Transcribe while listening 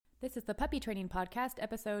This is the Puppy Training Podcast,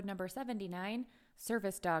 episode number 79,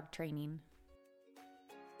 Service Dog Training.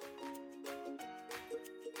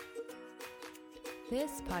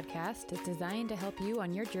 This podcast is designed to help you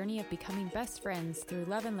on your journey of becoming best friends through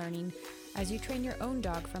love and learning as you train your own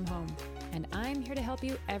dog from home. And I'm here to help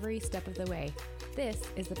you every step of the way. This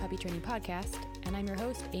is the Puppy Training Podcast, and I'm your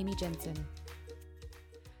host, Amy Jensen.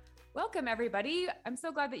 Welcome, everybody. I'm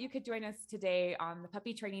so glad that you could join us today on the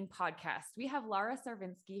Puppy Training Podcast. We have Laura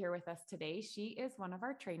Sarvinski here with us today. She is one of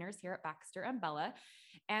our trainers here at Baxter & Bella.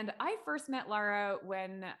 And I first met Laura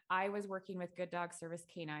when I was working with Good Dog Service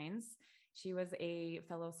Canines. She was a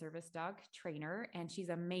fellow service dog trainer, and she's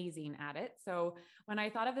amazing at it. So when I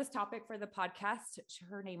thought of this topic for the podcast,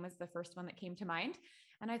 her name was the first one that came to mind.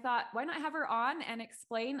 And I thought, why not have her on and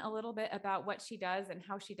explain a little bit about what she does and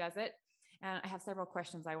how she does it? And I have several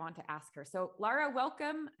questions I want to ask her. So Laura,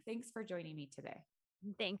 welcome. Thanks for joining me today.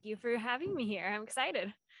 Thank you for having me here. I'm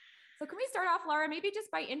excited. So can we start off, Laura, maybe just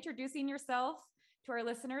by introducing yourself to our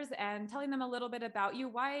listeners and telling them a little bit about you.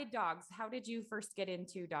 Why dogs? How did you first get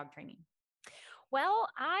into dog training? Well,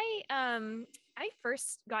 I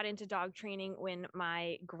first got into dog training when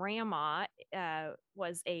my grandma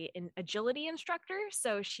was an agility instructor.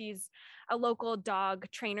 So she's a local dog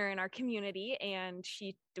trainer in our community, and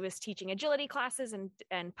she was teaching agility classes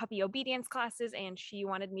and puppy obedience classes, and she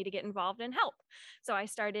wanted me to get involved and help. So I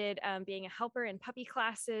started being a helper in puppy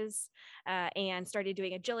classes and started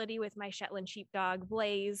doing agility with my Shetland sheepdog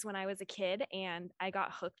Blaze when I was a kid, and I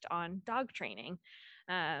got hooked on dog training.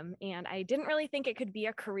 And I didn't really think it could be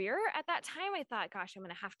a career at that time. I thought, gosh, I'm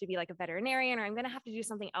going to have to be like a veterinarian, or I'm going to have to do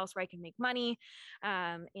something else where I can make money.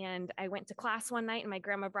 And I went to class one night, and my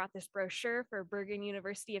grandma brought this brochure for Bergen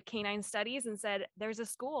University of Canine Studies and said, there's a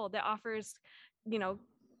school that offers,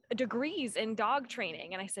 degrees in dog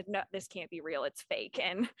training. And I said, no, this can't be real. It's fake.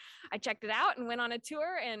 And I checked it out and went on a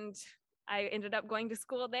tour, and I ended up going to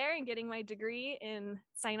school there and getting my degree in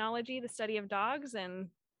cynology, the study of dogs, and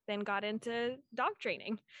then got into dog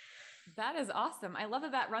training. That is awesome. I love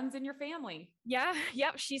that runs in your family. Yeah.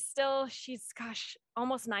 Yep. She's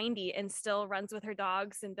almost 90 and still runs with her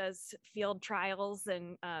dogs and does field trials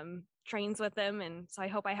and trains with them. And so I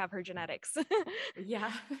hope I have her genetics.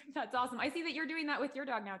 Yeah, that's awesome. I see that you're doing that with your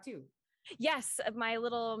dog now too. Yes, my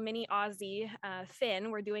little mini Aussie,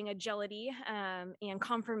 Finn, we're doing agility and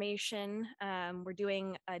conformation. We're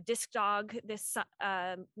doing a disc dog this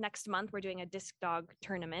next month. We're doing a disc dog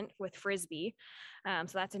tournament with Frisbee.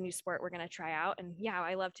 So that's a new sport we're going to try out. And yeah,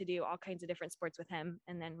 I love to do all kinds of different sports with him.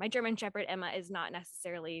 And then my German Shepherd, Emma, is not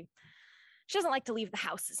necessarily, she doesn't like to leave the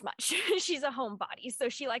house as much. She's a homebody, so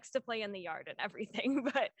she likes to play in the yard and everything.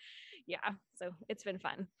 But yeah, so it's been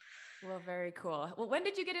fun. Well, very cool. Well, when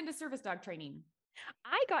did you get into service dog training?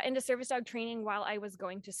 I got into service dog training while I was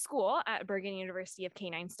going to school at Bergen University of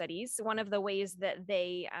Canine Studies. One of the ways that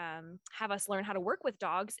they have us learn how to work with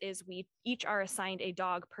dogs is we each are assigned a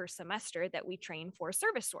dog per semester that we train for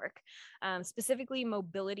service work. Specifically,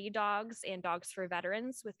 mobility dogs and dogs for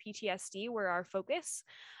veterans with PTSD were our focus.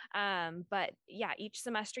 But yeah, each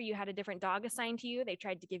semester you had a different dog assigned to you. They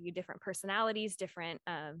tried to give you different personalities,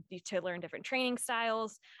 to learn different training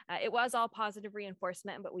styles. It was all positive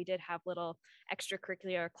reinforcement, but we did have little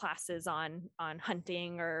extracurricular classes on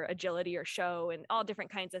hunting or agility or show and all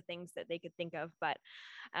different kinds of things that they could think of. But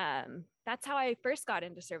that's how I first got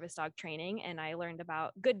into service dog training. And I learned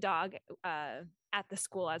about Good Dog at the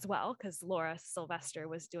school as well, because Laura Sylvester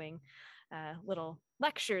was doing little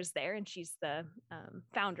lectures there, and she's the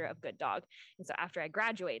founder of Good Dog. And so after I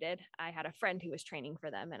graduated, I had a friend who was training for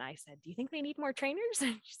them, and I said, do you think they need more trainers?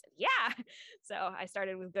 And she said, yeah. So I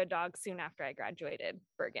started with Good Dog soon after I graduated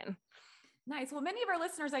Bergen. Nice. Well, many of our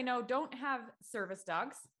listeners I know don't have service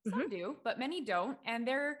dogs. Some do, but many don't. And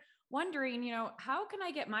they're wondering, how can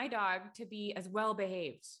I get my dog to be as well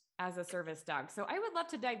behaved as a service dog? So I would love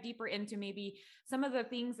to dive deeper into maybe some of the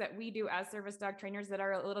things that we do as service dog trainers that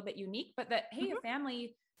are a little bit unique, but that, hey, a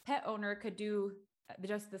family pet owner could do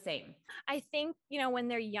just the same. I think, when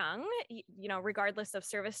they're young, regardless of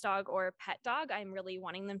service dog or pet dog, I'm really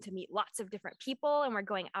wanting them to meet lots of different people. And we're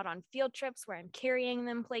going out on field trips where I'm carrying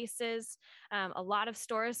them places. A lot of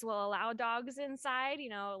stores will allow dogs inside,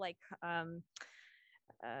 like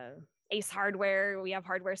Ace Hardware. We have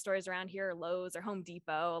hardware stores around here, Lowe's or Home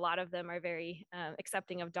Depot. A lot of them are very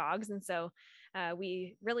accepting of dogs. And so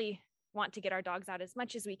we really want to get our dogs out as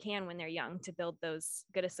much as we can when they're young to build those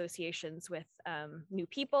good associations with new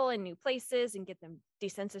people and new places and get them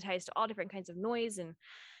desensitized to all different kinds of noises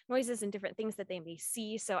and different things that they may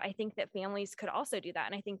see. So I think that families could also do that.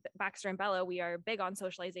 And I think that Baxter and Bella, we are big on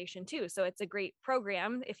socialization too. So it's a great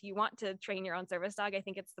program. If you want to train your own service dog, I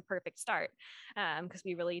think it's the perfect start, because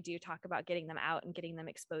we really do talk about getting them out and getting them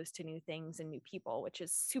exposed to new things and new people, which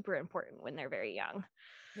is super important when they're very young.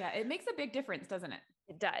 Yeah, it makes a big difference, doesn't it?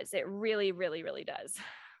 It does. It really, really, really does.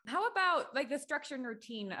 How about like the structure and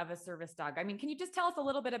routine of a service dog? I mean, can you just tell us a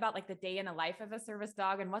little bit about like the day in the life of a service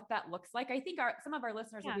dog and what that looks like? I think some of our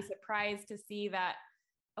listeners will be surprised to see that,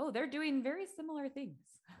 oh, they're doing very similar things.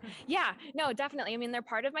 Yeah, no, definitely. I mean, they're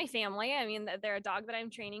part of my family. I mean, they're a dog that I'm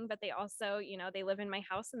training, but they also, they live in my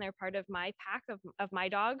house and they're part of my pack of my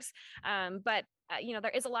dogs. But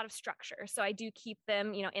there is a lot of structure. So I do keep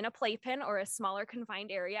them, in a playpen or a smaller confined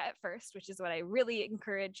area at first, which is what I really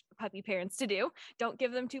encourage puppy parents to do. Don't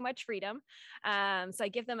give them too much freedom. So I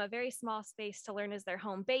give them a very small space to learn as their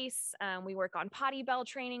home base. We work on potty bell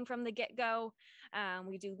training from the get-go.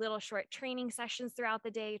 We do little short training sessions throughout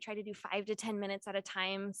the day, try to do 5 to 10 minutes at a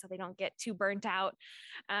time so they don't get too burnt out.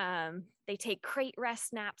 They take crate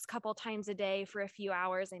rest naps a couple times a day for a few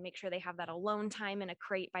hours. I make sure they have that alone time in a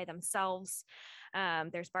crate by themselves.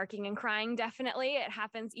 There's barking and crying. Definitely. It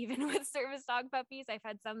happens even with service dog puppies. I've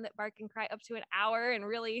had some that bark and cry up to an hour and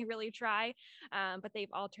really, really try. But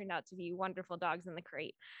they've all turned out to be wonderful dogs in the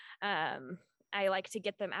crate. I like to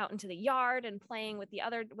get them out into the yard and playing with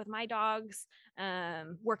my dogs,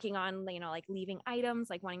 working on, like leaving items,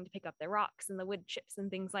 like wanting to pick up the rocks and the wood chips and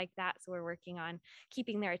things like that. So we're working on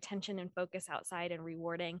keeping their attention and focus outside and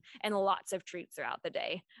rewarding, and lots of treats throughout the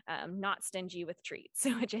day. Not stingy with treats,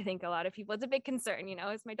 which I think a lot of people, it's a big concern,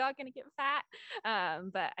 is my dog going to get fat?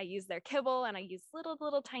 But I use their kibble and I use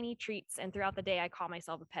little tiny treats. And throughout the day, I call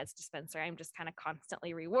myself a pets dispenser. I'm just kind of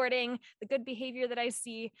constantly rewarding the good behavior that I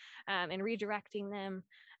see, and redirecting them,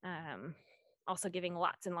 also giving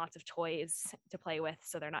lots and lots of toys to play with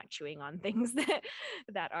so they're not chewing on things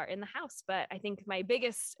that are in the house. But I think my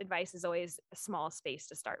biggest advice is always a small space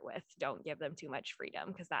to start with. Don't give them too much freedom,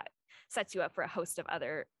 because that sets you up for a host of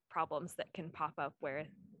other problems that can pop up where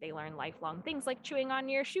they learn lifelong things like chewing on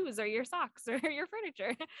your shoes or your socks or your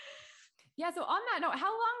furniture. Yeah. So on that note,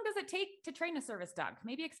 how long does it take to train a service dog?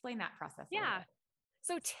 Maybe explain that process. Yeah.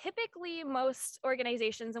 So typically most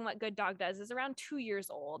organizations, and what Good Dog does, is around 2 years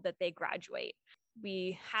old that they graduate.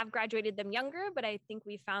 We have graduated them younger, but I think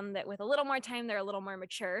we found that with a little more time, they're a little more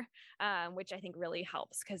mature, which I think really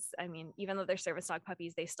helps, because even though they're service dog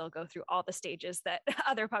puppies, they still go through all the stages that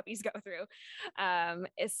other puppies go through.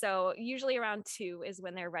 So usually around 2 is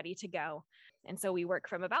when they're ready to go. And so we work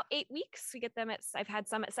from about 8 weeks. We get them I've had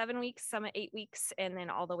some at 7 weeks, some at 8 weeks, and then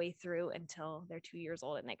all the way through until they're 2 years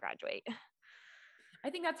old and they graduate. I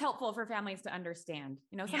think that's helpful for families to understand.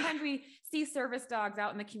 Sometimes we see service dogs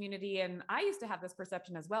out in the community, and I used to have this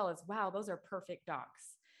perception as well, as, wow, those are perfect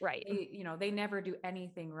dogs. Right. They never do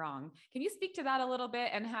anything wrong. Can you speak to that a little bit,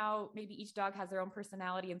 and how maybe each dog has their own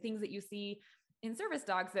personality and things that you see in service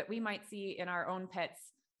dogs that we might see in our own pets,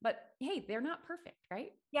 but hey, they're not perfect,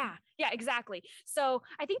 right? Yeah, exactly. So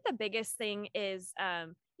I think the biggest thing is,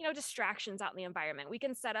 distractions out in the environment. We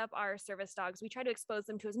can set up our service dogs. We try to expose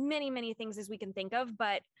them to as many things as we can think of,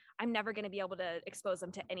 but I'm never going to be able to expose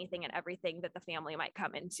them to anything and everything that the family might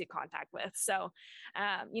come into contact with. So,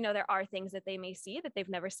 there are things that they may see that they've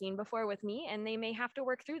never seen before with me, and they may have to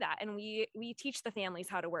work through that. And we teach the families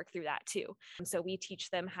how to work through that too. So we teach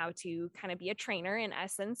them how to kind of be a trainer in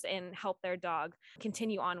essence and help their dog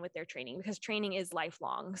continue on with their training, because training is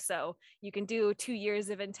lifelong. So you can do 2 years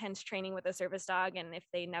of intense training with a service dog, and if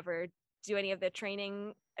they never do any of the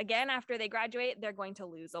training again after they graduate, they're going to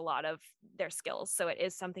lose a lot of their skills. So it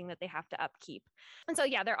is something that they have to upkeep. And so,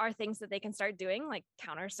 there are things that they can start doing, like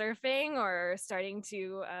counter surfing, or starting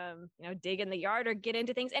to, dig in the yard or get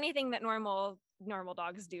into things, anything that normal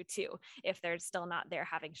dogs do too, if they're still not there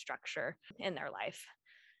having structure in their life.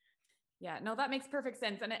 Yeah, no, that makes perfect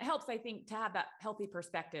sense. And it helps, I think, to have that healthy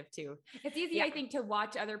perspective too. It's easy, I think, to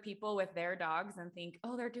watch other people with their dogs and think,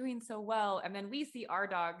 oh, they're doing so well. And then we see our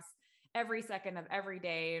dogs every second of every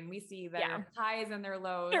day, and we see their highs and their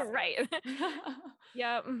lows. Right.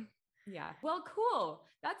 Yep. Yeah. Well, cool.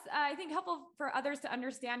 That's, I think, helpful for others to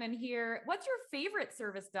understand and hear. What's your favorite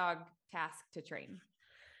service dog task to train?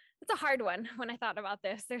 It's a hard one when I thought about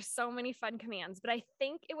this. There's so many fun commands, but I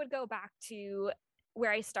think it would go back to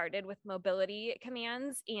where I started with mobility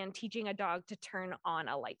commands and teaching a dog to turn on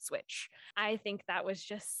a light switch. I think that was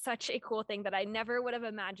just such a cool thing that I never would have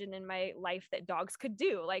imagined in my life that dogs could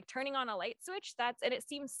do, like turning on a light switch. And it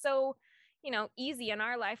seems so easy in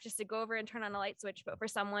our life just to go over and turn on a light switch. But for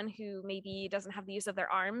someone who maybe doesn't have the use of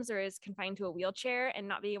their arms or is confined to a wheelchair and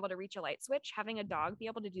not being able to reach a light switch, having a dog be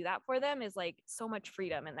able to do that for them is like so much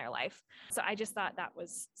freedom in their life. So I just thought that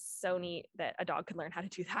was so neat that a dog could learn how to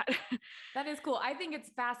do that. That is cool. I think it's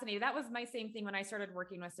fascinating. That was my same thing when I started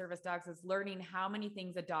working with service dogs, is learning how many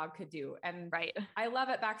things a dog could do. And right. I love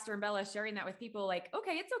at Baxter and Bella sharing that with people, like,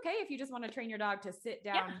 okay, it's okay if you just want to train your dog to sit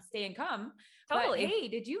down, stay and come. Totally. But hey,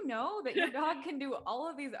 did you know that your dog can do all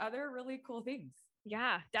of these other really cool things?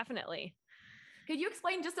 Yeah, definitely. Could you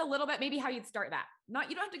explain just a little bit, maybe how you'd start that?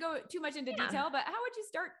 You don't have to go too much into detail, but how would you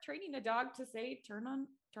start training a dog to say, turn on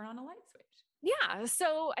a light switch? Yeah.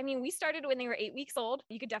 So, I mean, we started when they were 8 weeks old.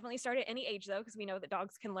 You could definitely start at any age though, because we know that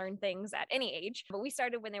dogs can learn things at any age. But we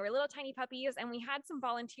started when they were little tiny puppies, and we had some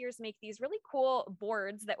volunteers make these really cool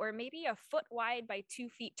boards that were maybe a foot wide by 2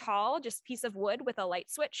 feet tall, just piece of wood with a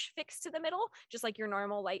light switch fixed to the middle, just like your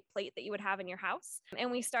normal light plate that you would have in your house.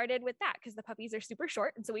 And we started with that because the puppies are super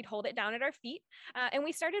short. And so we'd hold it down at our feet. And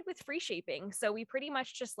we started with free shaping. So we pretty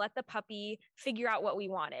much just let the puppy figure out what we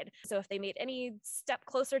wanted. So if they made any step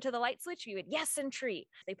closer to the light switch, we would yes and treat.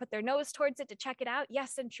 They put their nose towards it to check it out,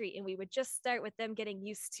 yes and treat. And we would just start with them getting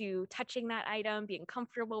used to touching that item, being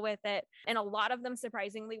comfortable with it. And a lot of them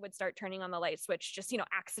surprisingly would start turning on the light switch just,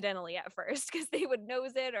 accidentally at first, because they would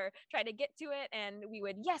nose it or try to get to it, and we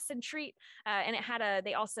would yes and treat. And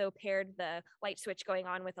they also paired the light switch going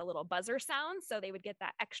on with a little buzzer sound. So they would get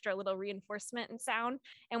that extra little reinforcement and sound.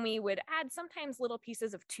 And we would add sometimes little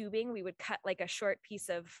pieces of tubing. We would cut like a short piece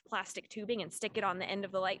of plastic tubing and stick it on the end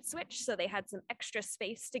of the light switch, so they had some extra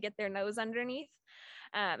space to get their nose underneath.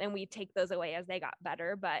 And we'd take those away as they got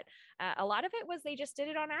better. But a lot of it was they just did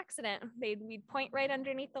it on accident. We'd point right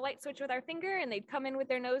underneath the light switch with our finger, and they'd come in with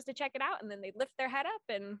their nose to check it out, and then they'd lift their head up,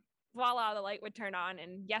 and voila, the light would turn on,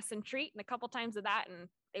 and yes and treat, and a couple times of that, and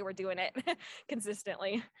they were doing it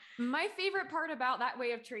consistently. My favorite part about that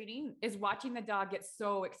way of training is watching the dog get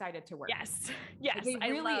so excited to work. Yes. They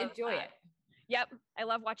really enjoy it. Yep. I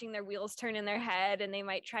love watching their wheels turn in their head, and they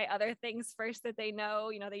might try other things first that they know.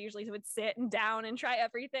 They usually would sit and down and try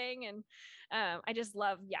everything. And I just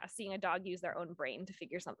love, seeing a dog use their own brain to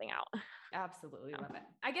figure something out. Absolutely love it.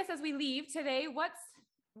 I guess as we leave today, what's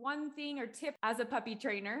one thing or tip as a puppy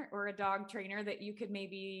trainer or a dog trainer that you could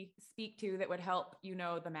maybe speak to that would help,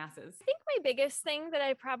 the masses? I think my biggest thing that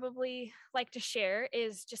I probably like to share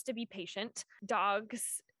is just to be patient.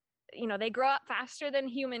 Dogs, they grow up faster than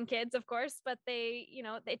human kids, of course, but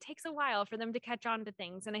it takes a while for them to catch on to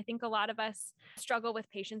things. And I think a lot of us struggle with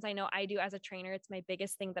patience. I know I do as a trainer. It's my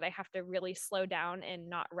biggest thing that I have to really slow down and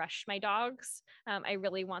not rush my dogs. I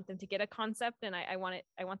really want them to get a concept, and I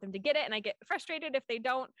want them to get it. And I get frustrated if they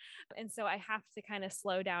don't. And so I have to kind of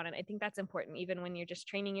slow down. And I think that's important. Even when you're just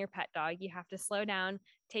training your pet dog, you have to slow down,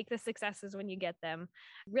 take the successes when you get them,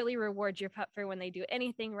 really reward your pup for when they do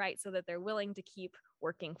anything right, so that they're willing to keep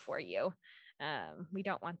working for you. We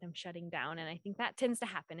don't want them shutting down. And I think that tends to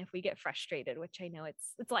happen if we get frustrated, which I know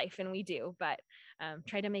it's life and we do, but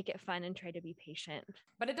try to make it fun and try to be patient.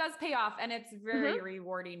 But it does pay off, and it's very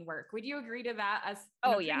rewarding work. Would you agree to that? As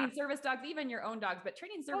training service dogs, even your own dogs, but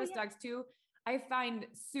training service dogs too, I find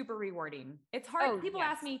super rewarding. It's hard. People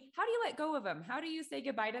ask me, how do you let go of them? How do you say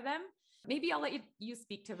goodbye to them? Maybe I'll let you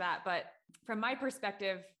speak to that. But from my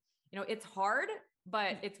perspective, it's hard,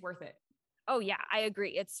 but it's worth it. Oh yeah, I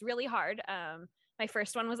agree. It's really hard. My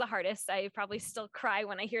first one was the hardest. I probably still cry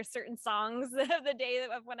when I hear certain songs of the day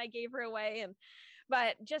of when I gave her away.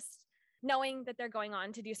 But just knowing that they're going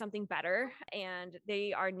on to do something better, and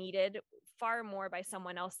they are needed far more by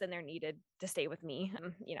someone else than they're needed to stay with me.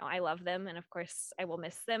 I love them, and of course I will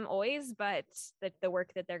miss them always, but the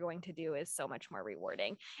work that they're going to do is so much more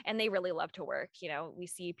rewarding, and they really love to work. We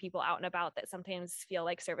see people out and about that sometimes feel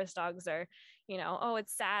like service dogs are, oh,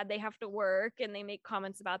 it's sad they have to work, and they make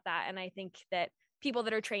comments about that. And I think that people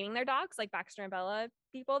that are training their dogs, like Baxter and Bella,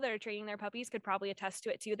 people that are training their puppies could probably attest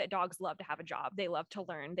to it too, that dogs love to have a job. They love to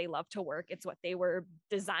learn. They love to work. It's what they were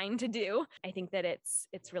designed to do. I think that it's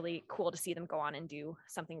really cool to see them go on and do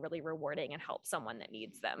something really rewarding and help someone that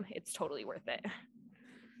needs them. It's totally worth it.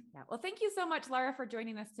 Yeah. Well, thank you so much, Lara, for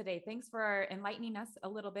joining us today. Thanks for enlightening us a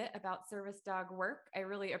little bit about service dog work. I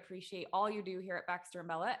really appreciate all you do here at Baxter and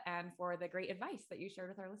Bella, and for the great advice that you shared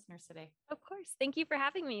with our listeners today. Of course. Thank you for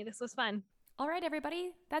having me. This was fun. All right,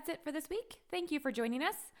 everybody, that's it for this week. Thank you for joining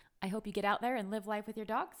us. I hope you get out there and live life with your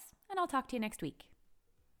dogs, and I'll talk to you next week.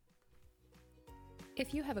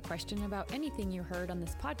 If you have a question about anything you heard on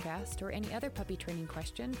this podcast or any other puppy training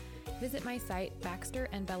question, visit my site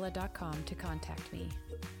baxterandbella.com to contact me.